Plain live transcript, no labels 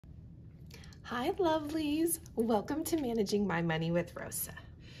Hi lovelies, welcome to Managing My Money with Rosa.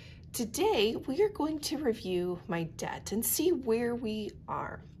 Today we are going to review my debt and see where we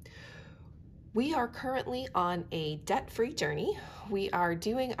are. We are currently on a debt-free journey. We are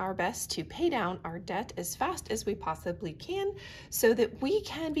doing our best to pay down our debt as fast as we possibly can so that we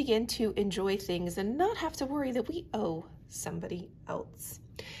can begin to enjoy things and not have to worry that we owe somebody else.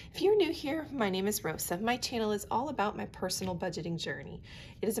 If you're new here, my name is Rosa. My channel is all about my personal budgeting journey.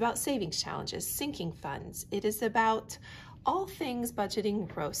 It is about savings challenges, sinking funds. It is about all things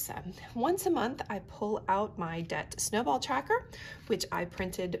budgeting Rosa. Once a month, I pull out my debt snowball tracker, which I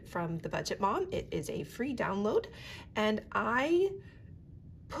printed from the Budget Mom. It is a free download, and I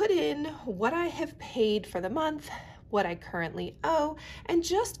put in what I have paid for the month, what I currently owe, and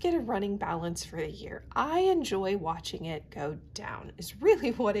just get a running balance for the year. I enjoy watching it go down, is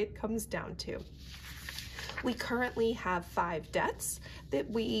really what it comes down to. We currently have 5 debts that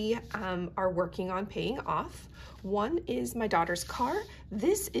we are working on paying off. One is my daughter's car.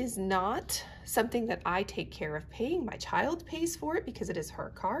 This is not something that I take care of paying. My child pays for it because it is her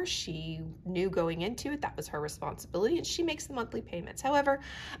car. She knew going into it that was her responsibility, and she makes the monthly payments. However,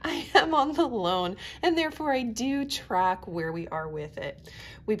 I am on the loan, and therefore I do track where we are with it.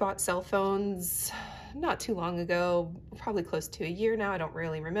 We bought cell phones not too long ago, probably close to a year now. I don't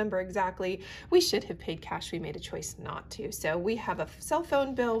really remember exactly. We should have paid cash. We made a choice not to. So we have a cell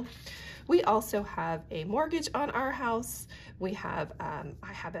phone bill. We also have a mortgage on our house. We have,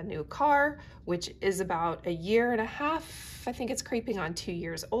 I have a new car, which is about a year and a half. I think it's creeping on 2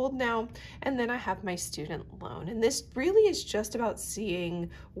 years old now. And then I have my student loan. And this really is just about seeing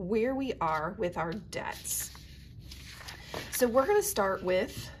where we are with our debts. So we're gonna start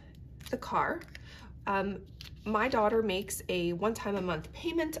with the car. My daughter makes a one-time a month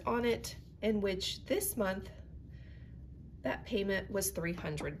payment on it, in which this month that payment was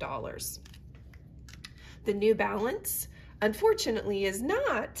 $300. The new balance, unfortunately, is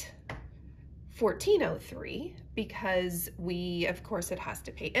not $1,403 because of course, it has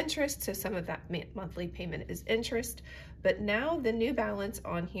to pay interest, so some of that monthly payment is interest. But now the new balance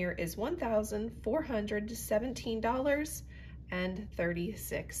on here is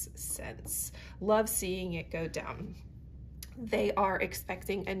 $1,417.36. Love seeing it go down. They are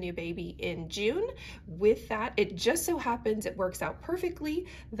expecting a new baby in June. With that, it just so happens it works out perfectly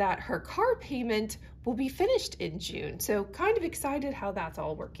that her car payment will be finished in June. So kind of excited how that's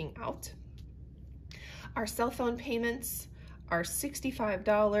all working out. Our cell phone payments are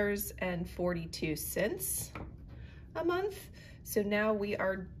 $65.42 a month. So now we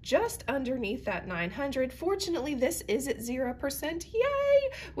are just underneath that 900. Fortunately, this is at 0%,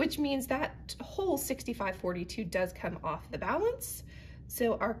 yay! Which means that whole 65.42 does come off the balance.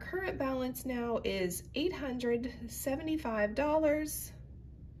 So our current balance now is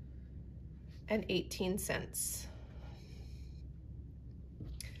 $875.18.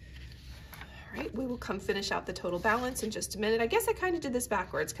 All right, we will come finish out the total balance in just a minute. I guess I kind of did this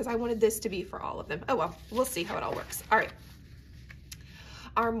backwards because I wanted this to be for all of them. Oh well, we'll see how it all works. All right.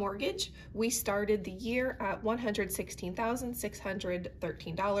 Our mortgage, we started the year at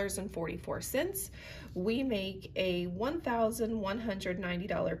 $116,613.44. We make a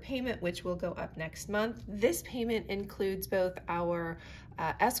 $1,190 payment, which will go up next month. This payment includes both our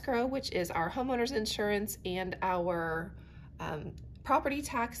escrow, which is our homeowner's insurance, and our property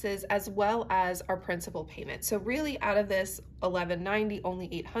taxes, as well as our principal payment. So really out of this $1,190, only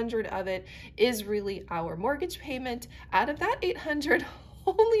 $800 of it is really our mortgage payment. Out of that $800,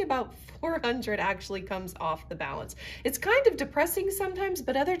 only about $400 actually comes off the balance. It's kind of depressing sometimes,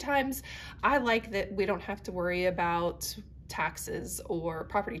 but other times I like that we don't have to worry about taxes or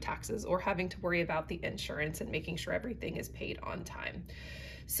property taxes or having to worry about the insurance and making sure everything is paid on time.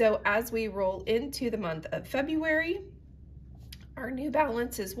 So as we roll into the month of February, our new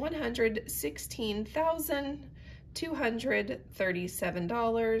balance is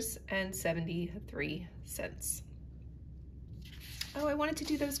 $116,237.73. Oh, I wanted to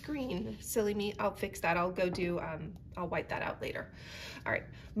do those green. Silly me. I'll fix that. I'll go do, I'll wipe that out later. All right.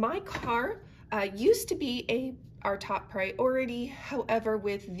 My car used to be our top priority. However,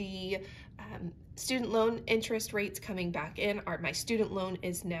 with the student loan interest rates coming back in, my student loan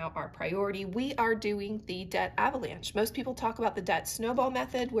is now our priority. We are doing the debt avalanche. Most people talk about the debt snowball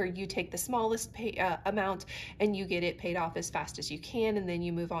method, where you take the smallest amount and you get it paid off as fast as you can, and then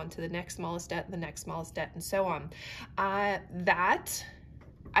you move on to the next smallest debt, the next smallest debt, and so on. That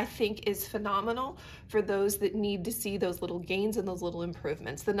I think is phenomenal for those that need to see those little gains and those little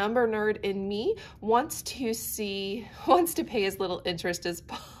improvements. The number nerd in me wants to pay as little interest as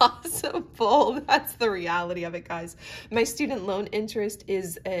possible. That's the reality of it, guys. My student loan interest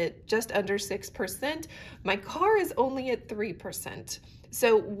is at just under 6%. My car is only at 3%.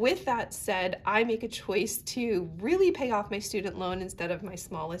 So with that said, I make a choice to really pay off my student loan instead of my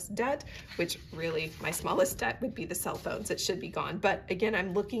smallest debt, which really my smallest debt would be the cell phones. It should be gone. But again,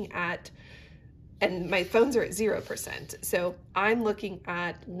 I'm looking at, and my phones are at 0%. So I'm looking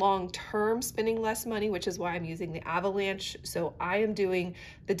at long-term spending less money, which is why I'm using the Avalanche. So I am doing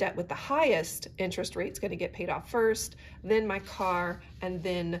the debt with the highest interest rate is going to get paid off first, then my car, and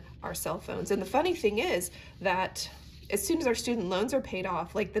then our cell phones. And the funny thing is that as soon as our student loans are paid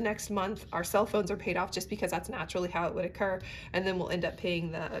off, like the next month, our cell phones are paid off just because that's naturally how it would occur. And then we'll end up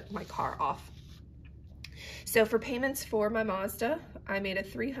paying my car off. So for payments for my Mazda, I made a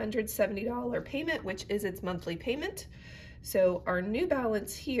 $370 payment, which is its monthly payment. So our new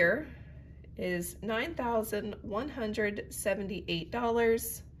balance here is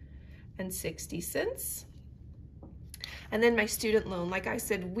 $9,178.60. And then my student loan, like I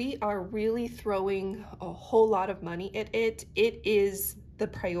said, we are really throwing a whole lot of money at it. It is the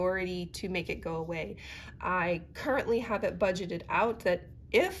priority to make it go away. I currently have it budgeted out that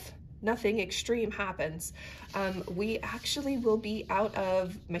if nothing extreme happens, we actually will be out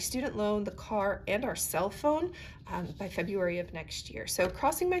of my student loan, the car, and our cell phone by February of next year. So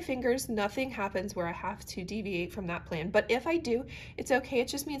crossing my fingers, nothing happens where I have to deviate from that plan. But if I do, it's okay. It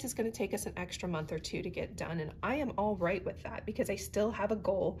just means it's going to take us an extra month or two to get done. And I am all right with that because I still have a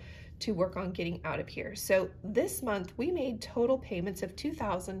goal to work on getting out of here. So this month we made total payments of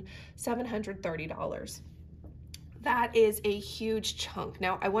 $2,730. That is a huge chunk.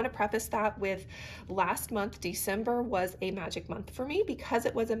 Now, I want to preface that with last month, December was a magic month for me. Because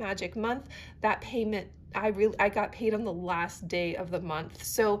it was a magic month, that payment, I got paid on the last day of the month.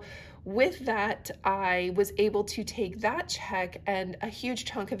 So with that, I was able to take that check, and a huge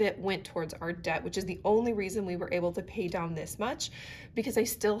chunk of it went towards our debt, which is the only reason we were able to pay down this much, because I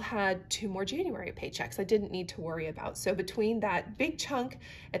still had 2 more January paychecks I didn't need to worry about. So between that big chunk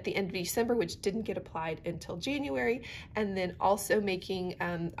at the end of December, which didn't get applied until January, and then also making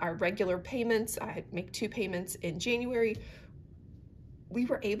our regular payments, I make 2 payments in January, we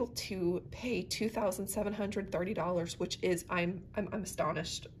were able to pay $2,730, which is, I'm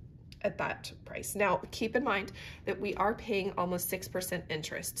astonished at that price. Now, keep in mind that we are paying almost 6%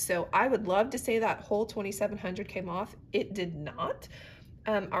 interest. So I would love to say that whole $2,700 came off. It did not.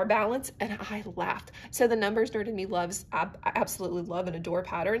 Our balance, and I laughed. So the numbers nerd in me loves, I absolutely love and adore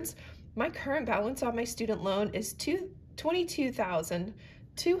patterns. My current balance on my student loan is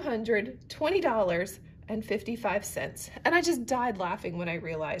 $22,220.55. And I just died laughing when I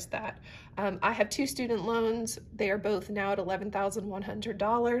realized that. I have 2 student loans. They are both now at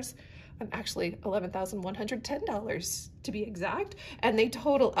 $11,100. Actually $11,110 to be exact, and they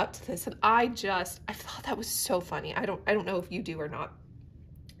total up to this. And I thought that was so funny. I don't know if you do or not.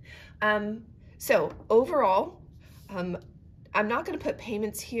 So overall, I'm not going to put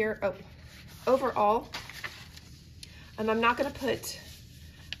payments here. Overall, I'm not going to put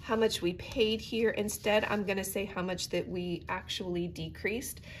how much we paid here. Instead, I'm going to say how much that we actually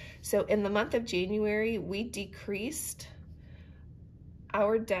decreased. So in the month of January, we decreased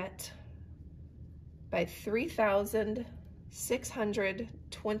our debt by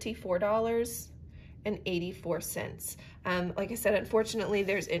 $3,624.84. Like I said, unfortunately,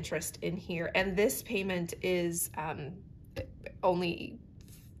 there's interest in here, and this payment is only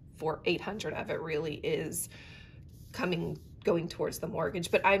for $800 of it really is going towards the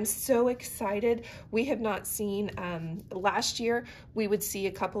mortgage. But I'm so excited. We have not seen, last year we would see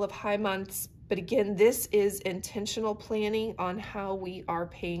a couple of high months, but again, this is intentional planning on how we are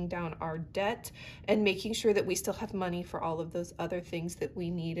paying down our debt and making sure that we still have money for all of those other things that we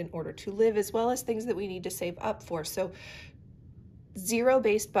need in order to live, as well as things that we need to save up for. So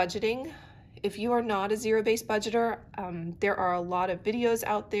zero-based budgeting. If you are not a zero-based budgeter, there are a lot of videos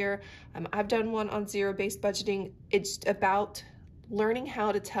out there. I've done one on zero-based budgeting. It's about learning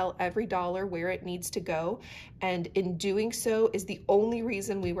how to tell every dollar where it needs to go. And in doing so is the only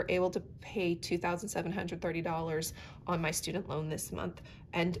reason we were able to pay $2,730 on my student loan this month.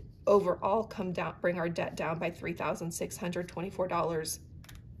 And overall bring our debt down by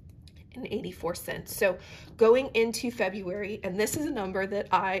 $3,624.84. So going into February, and this is a number that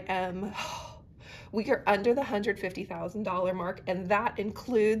we are under the $150,000 mark, and that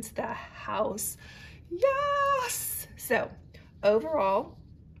includes the house. Yes! So overall,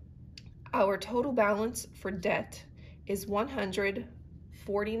 our total balance for debt is $150,000.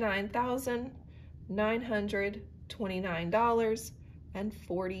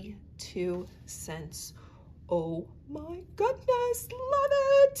 $49,929.42. Oh my goodness, love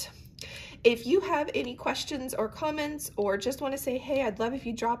it. If you have any questions or comments or just want to say, hey, I'd love if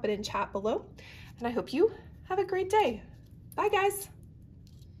you drop it in chat below. And I hope you have a great day. Bye, guys.